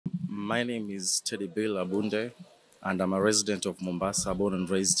My name is Teddy Bill Abunde, and I'm a resident of Mombasa, born and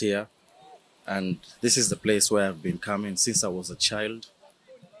raised here. And this is the place where I've been coming since I was a child.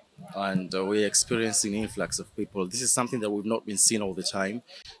 And we're experiencing influx of people. This is something that we've not been seeing all the time.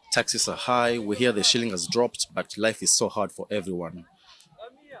 Taxes are high. We hear the shilling has dropped, but life is so hard for everyone.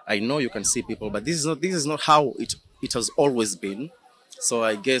 I know you can see people, but this is not how it has always been. So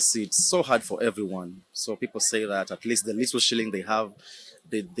I guess it's so hard for everyone. So people say that at least the little shilling they have,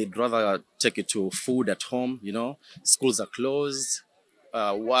 they'd rather take it to food at home. Schools are closed.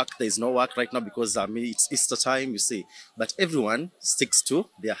 There's no work right now because it's Easter time, you see. But everyone sticks to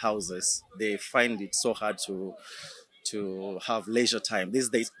their houses. They find it so hard to have leisure time. This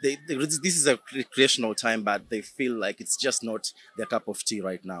is a recreational time, but they feel like it's just not their cup of tea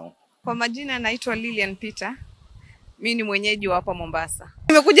right now. Kwa majina naitwa Lilian Peter. Mimi ni mwenyeji wa hapa Mombasa.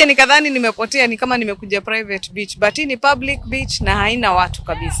 Nimekuja nikadhani nimepotea, ni kama nimekuja private beach, but hii ni public beach na haina watu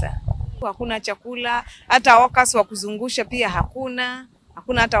kabisa. Hakuna chakula, hata workers wa kuzungusha pia hakuna.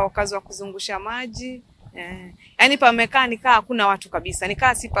 Hakuna hata workers wa kuzungusha maji. Yaani pamekaa nikaa hakuna watu kabisa.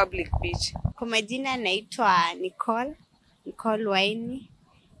 Nikaa si public beach. Kwa majina naitwa Nicole Waini.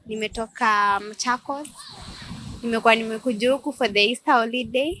 Nimetoka Machakos. Nimekuja huku for the Easter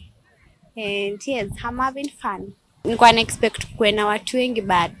holiday. And yes, I'm having fun. Nilikuwa na expect kuwe na watu wengi,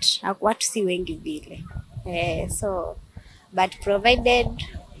 but watu si wengi vile. But provided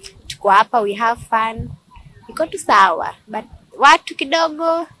tuko hapa, we have fun. Iko tu sawa, but watu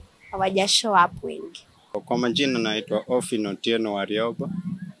kidogo hawajashow up wengi. Kwa majina naitwa Otieno Warioba.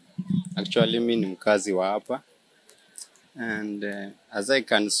 Actually mimi ni mkazi wa hapa. And as I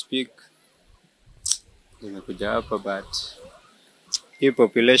can speak, nimekuja hapa, but hii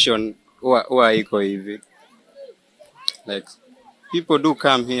population huwa iko hivi. Like, people do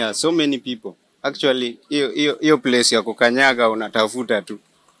come here, so many people. Actually, hiyo place ya kukanyaga unatafuta tu.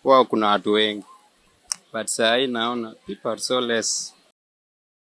 Wao kuna watu wengi. But saa hii naona people are so less.